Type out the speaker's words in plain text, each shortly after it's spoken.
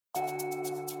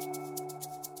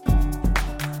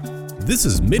This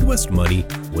is Midwest Money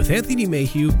with Anthony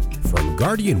Mayhew from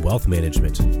Guardian Wealth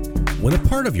Management. When a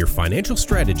part of your financial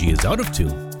strategy is out of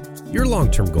tune, your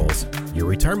long-term goals, your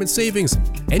retirement savings,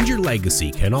 and your legacy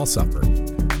can all suffer.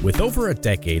 With over a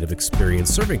decade of experience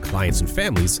serving clients and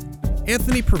families,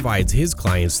 Anthony provides his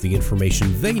clients the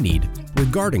information they need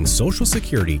regarding Social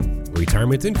Security,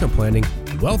 retirement income planning,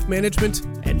 wealth management,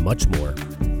 and much more.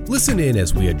 Listen in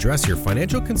as we address your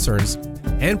financial concerns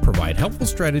and provide helpful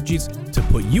strategies to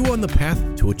put you on the path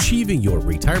to achieving your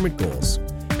retirement goals.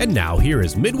 And now here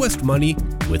is Midwest Money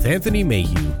with Anthony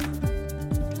Mayhew.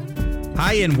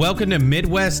 Hi, and welcome to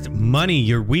Midwest Money,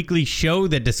 your weekly show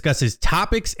that discusses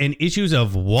topics and issues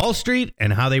of Wall Street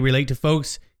and how they relate to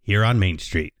folks here on Main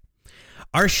Street.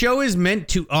 Our show is meant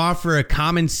to offer a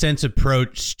common sense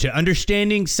approach to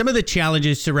understanding some of the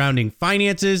challenges surrounding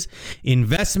finances,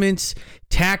 investments,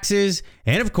 taxes,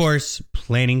 and of course,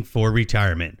 planning for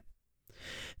retirement.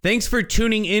 Thanks for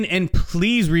tuning in, and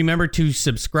please remember to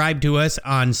subscribe to us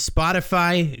on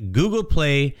Spotify, Google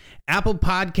Play, Apple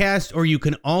Podcasts, or you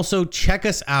can also check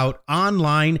us out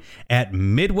online at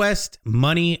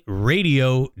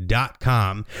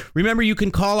MidwestMoneyRadio.com. Remember, you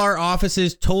can call our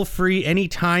offices toll-free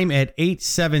anytime at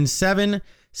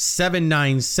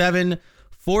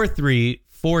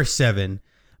 877-797-4347.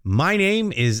 My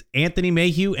name is Anthony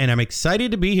Mayhew, and I'm excited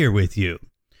to be here with you.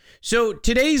 So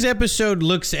today's episode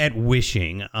looks at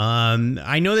wishing.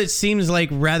 I know that seems like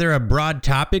rather a broad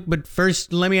topic, but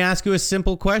first let me ask you a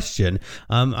simple question.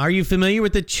 Are you familiar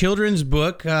with the children's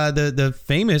book, the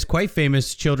famous, quite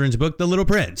famous children's book, The Little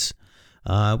Prince?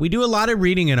 We do a lot of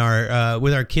reading in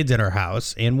with our kids at our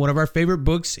house, and one of our favorite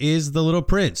books is The Little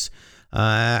Prince.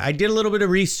 I did a little bit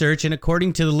of research, and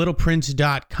according to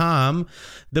thelittleprince.com,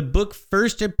 the book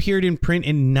first appeared in print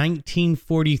in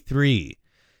 1943.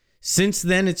 Since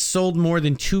then, it's sold more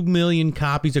than 2 million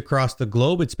copies across the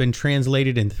globe. It's been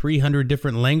translated in 300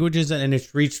 different languages, and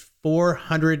it's reached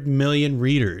 400 million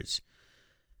readers.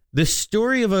 The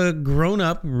story of a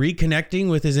grown-up reconnecting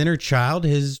with his inner child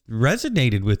has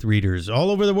resonated with readers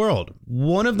all over the world.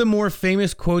 One of the more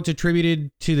famous quotes attributed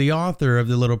to the author of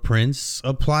The Little Prince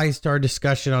applies to our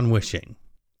discussion on wishing.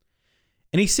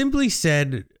 And he simply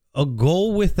said, "A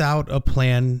goal without a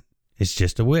plan is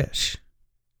just a wish."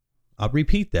 I'll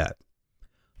repeat that.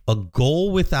 A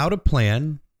goal without a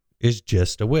plan is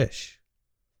just a wish.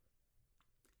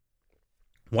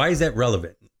 Why is that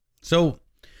relevant? So,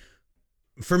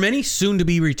 for many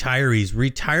soon-to-be retirees,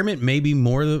 retirement may be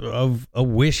more of a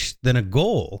wish than a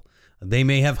goal. They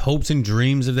may have hopes and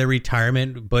dreams of their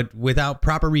retirement, but without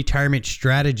proper retirement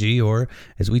strategy, or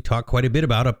as we talk quite a bit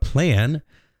about, a plan,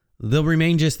 they'll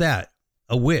remain just that,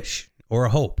 a wish or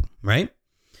a hope, right?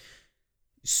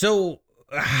 So,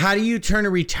 how do you turn a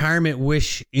retirement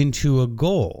wish into a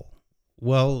goal?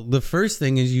 Well, the first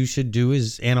thing you should do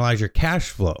is analyze your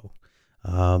cash flow.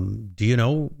 Do you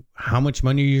know how much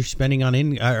money you're spending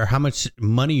or how much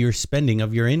money you're spending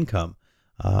of your income?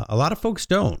 A lot of folks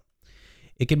don't.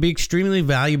 It can be extremely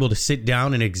valuable to sit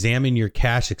down and examine your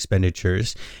cash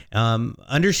expenditures.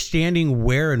 Understanding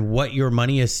where and what your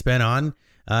money is spent on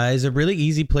is a really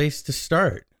easy place to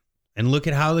start. And look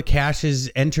at how the cash is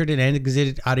entered and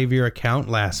exited out of your account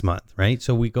last month, right?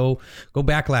 So we go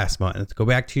back last month. Let's go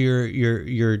back to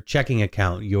your checking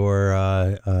account,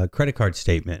 your credit card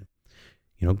statement.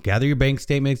 Gather your bank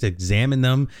statements, examine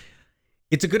them.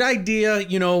 It's a good idea,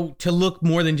 to look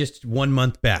more than just 1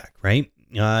 month back, right?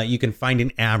 You can find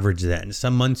an average then.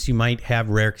 Some months you might have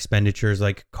rare expenditures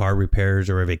like car repairs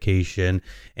or a vacation.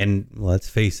 And let's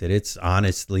face it, it's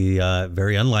honestly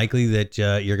very unlikely that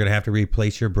you're going to have to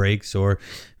replace your brakes or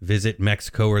visit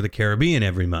Mexico or the Caribbean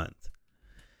every month.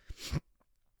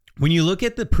 When you look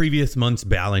at the previous month's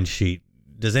balance sheet,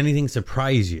 does anything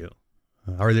surprise you?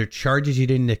 Are there charges you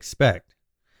didn't expect?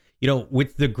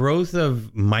 With the growth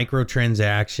of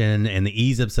microtransaction and the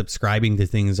ease of subscribing to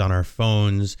things on our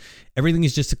phones, everything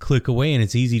is just a click away, and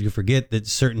it's easy to forget that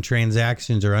certain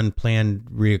transactions are unplanned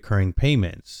reoccurring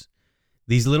payments.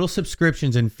 These little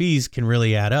subscriptions and fees can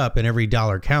really add up, and every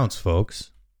dollar counts, folks.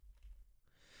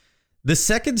 The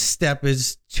second step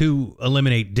is to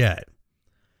eliminate debt.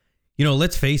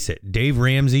 Let's face it, Dave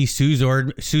Ramsey, Susie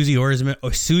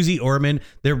Orman,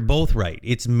 they're both right.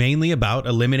 It's mainly about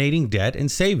eliminating debt and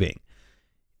saving.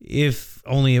 If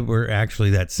only it were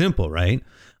actually that simple, right?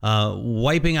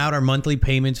 Wiping out our monthly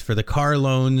payments for the car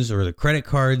loans or the credit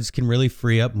cards can really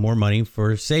free up more money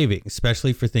for saving,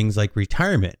 especially for things like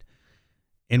retirement.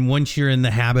 And once you're in the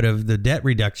habit of the debt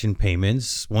reduction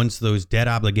payments, once those debt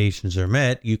obligations are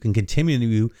met, you can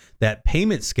continue that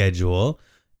payment schedule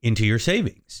into your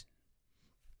savings.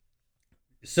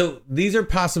 So these are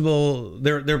possible.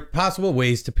 They're possible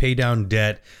ways to pay down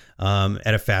debt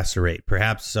at a faster rate,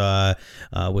 perhaps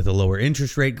with a lower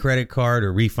interest rate credit card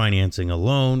or refinancing a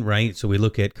loan, right? So we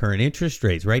look at current interest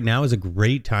rates. Right now is a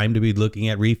great time to be looking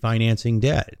at refinancing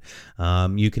debt.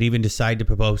 You can even decide to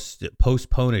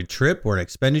postpone a trip or an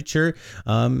expenditure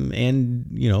and,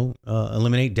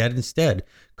 eliminate debt instead.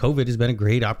 COVID has been a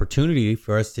great opportunity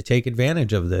for us to take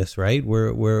advantage of this, right?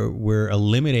 We're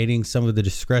eliminating some of the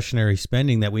discretionary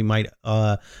spending that we might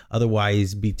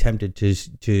otherwise be tempted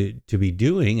to be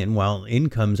doing. And while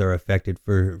incomes are affected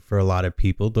for a lot of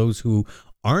people, those who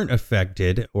aren't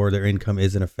affected or their income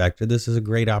isn't affected, this is a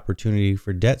great opportunity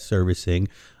for debt servicing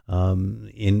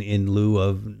in lieu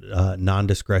of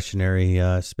non-discretionary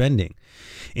spending.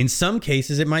 In some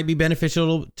cases, it might be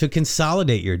beneficial to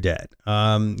consolidate your debt.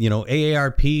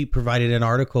 AARP provided an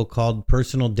article called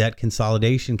Personal Debt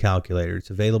Consolidation Calculator. It's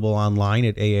available online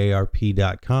at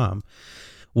aarp.com.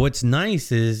 What's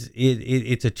nice is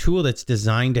it's a tool that's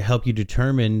designed to help you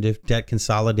determine if debt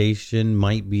consolidation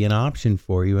might be an option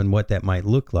for you and what that might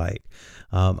look like.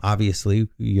 Obviously,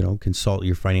 consult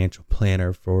your financial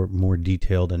planner for more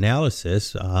detailed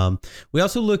analysis. We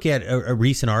also look at a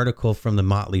recent article from the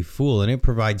Motley Fool, and it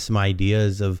provides some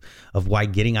ideas of why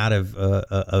getting out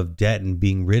of debt and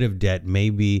being rid of debt may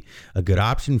be a good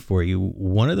option for you.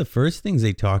 One of the first things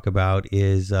they talk about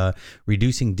is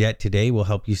reducing debt today will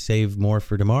help you save more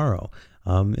for tomorrow.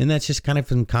 And that's just kind of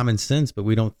some common sense, but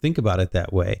we don't think about it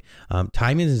that way.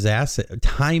 Time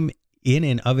in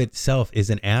and of itself is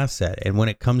an asset. And when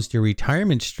it comes to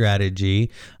retirement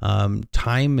strategy,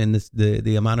 time and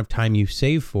the amount of time you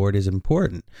save for it is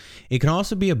important. It can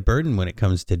also be a burden when it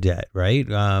comes to debt, right?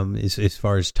 As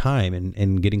far as time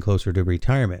and getting closer to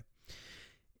retirement.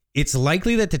 It's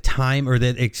likely that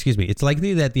it's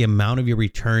likely that the amount of your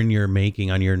return you're making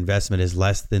on your investment is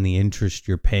less than the interest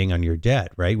you're paying on your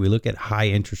debt, right? We look at high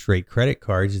interest rate credit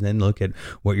cards and then look at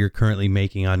what you're currently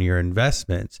making on your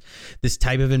investments. This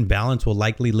type of imbalance will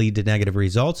likely lead to negative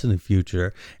results in the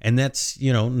future. And that's,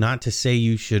 not to say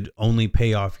you should only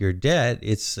pay off your debt.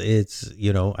 It's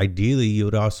ideally you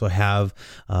would also have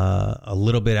a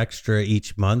little bit extra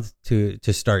each month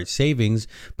to start savings,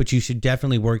 but you should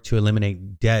definitely work to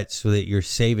eliminate debt so that your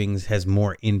savings has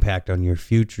more impact on your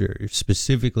future,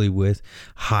 specifically with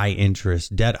high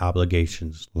interest debt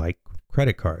obligations like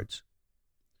credit cards.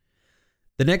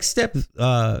 The next step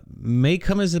may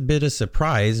come as a bit of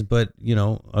surprise, but,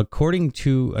 according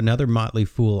to another Motley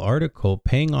Fool article,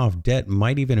 paying off debt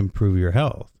might even improve your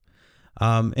health.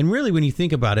 And really, when you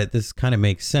think about it, this kind of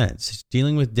makes sense.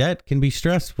 Dealing with debt can be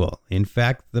stressful. In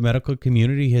fact, the medical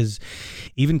community has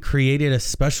even created a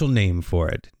special name for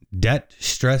it. Debt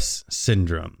stress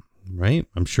syndrome, right?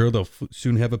 I'm sure they'll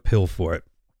soon have a pill for it.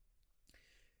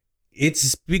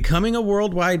 It's becoming a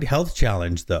worldwide health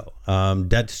challenge, though,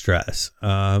 debt stress,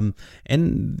 and,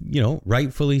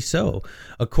 rightfully so.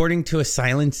 According to a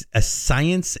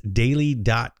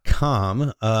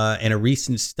ScienceDaily.com and a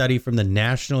recent study from the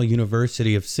National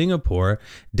University of Singapore,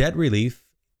 debt relief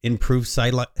improves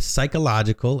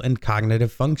psychological and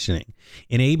cognitive functioning,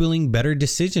 enabling better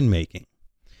decision making.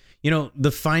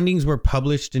 The findings were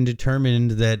published and determined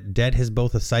that debt has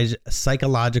both a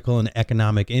psychological and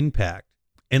economic impact.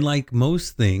 And like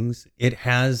most things, it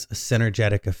has a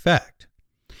synergetic effect.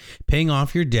 Paying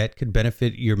off your debt could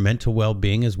benefit your mental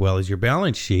well-being as well as your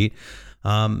balance sheet.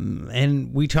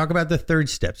 And we talk about the third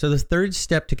step. So the third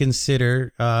step to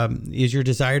consider is your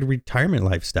desired retirement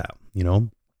lifestyle.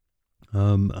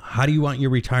 How do you want your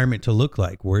retirement to look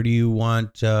like? Where do you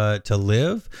want to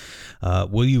live?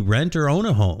 Will you rent or own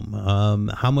a home?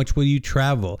 How much will you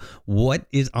travel? What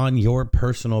is on your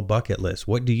personal bucket list?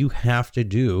 What do you have to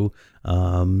do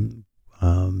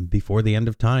before the end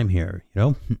of time here?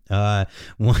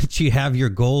 Once you have your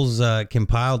goals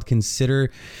compiled, consider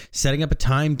setting up a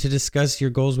time to discuss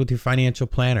your goals with your financial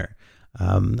planner.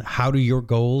 How do your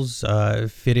goals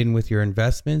fit in with your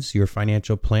investments, your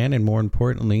financial plan, and more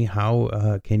importantly,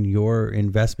 how can your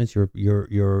investments,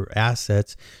 your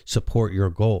assets support your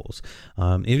goals?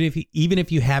 Even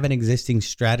if you have an existing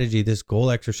strategy, this goal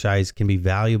exercise can be a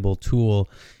valuable tool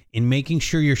in making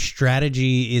sure your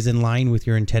strategy is in line with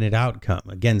your intended outcome.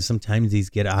 Again, sometimes these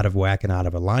get out of whack and out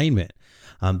of alignment.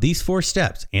 These 4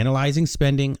 steps, analyzing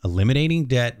spending, eliminating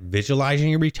debt,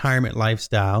 visualizing your retirement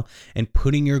lifestyle, and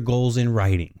putting your goals in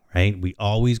writing, right? We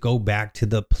always go back to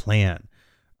the plan,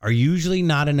 are usually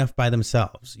not enough by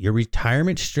themselves. Your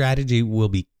retirement strategy will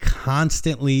be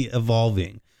constantly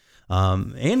evolving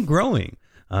and growing,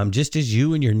 just as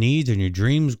you and your needs and your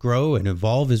dreams grow and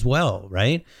evolve as well,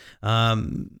 right?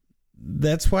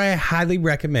 That's why I highly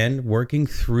recommend working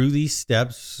through these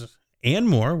steps and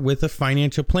more with a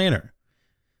financial planner.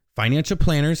 Financial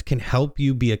planners can help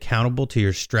you be accountable to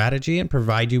your strategy and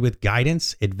provide you with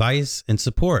guidance, advice, and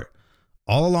support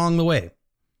all along the way.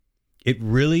 It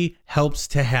really helps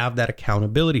to have that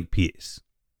accountability piece.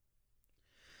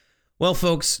 Well,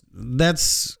 folks,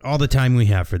 that's all the time we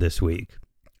have for this week.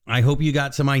 I hope you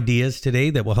got some ideas today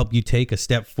that will help you take a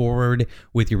step forward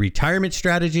with your retirement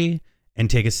strategy and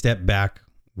take a step back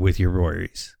with your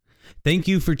worries. Thank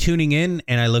you for tuning in,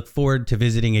 and I look forward to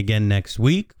visiting again next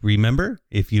week. Remember,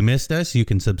 if you missed us, you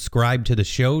can subscribe to the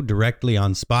show directly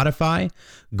on Spotify,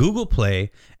 Google Play,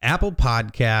 Apple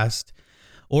Podcast,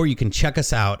 or you can check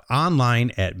us out online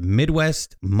at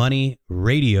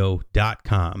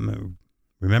MidwestMoneyRadio.com.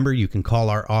 Remember, you can call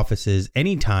our offices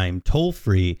anytime,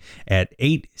 toll-free at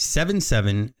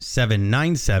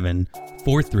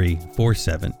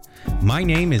 877-797-4347. My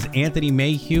name is Anthony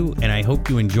Mayhew, and I hope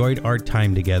you enjoyed our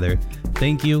time together.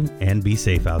 Thank you, and be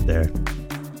safe out there.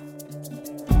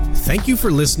 Thank you for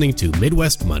listening to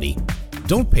Midwest Money.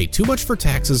 Don't pay too much for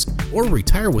taxes or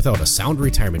retire without a sound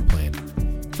retirement plan.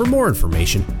 For more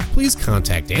information, please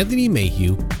contact Anthony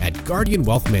Mayhew at Guardian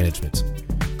Wealth Management.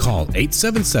 Call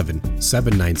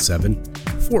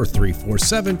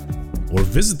 877-797-4347 or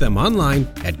visit them online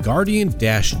at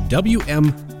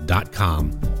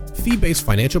guardian-wm.com. Fee-based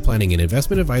financial planning and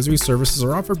investment advisory services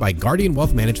are offered by Guardian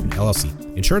Wealth Management, LLC.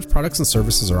 Insurance products and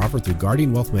services are offered through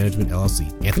Guardian Wealth Management,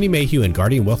 LLC. Anthony Mayhew and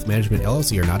Guardian Wealth Management,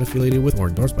 LLC are not affiliated with or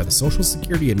endorsed by the Social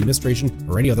Security Administration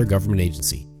or any other government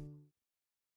agency.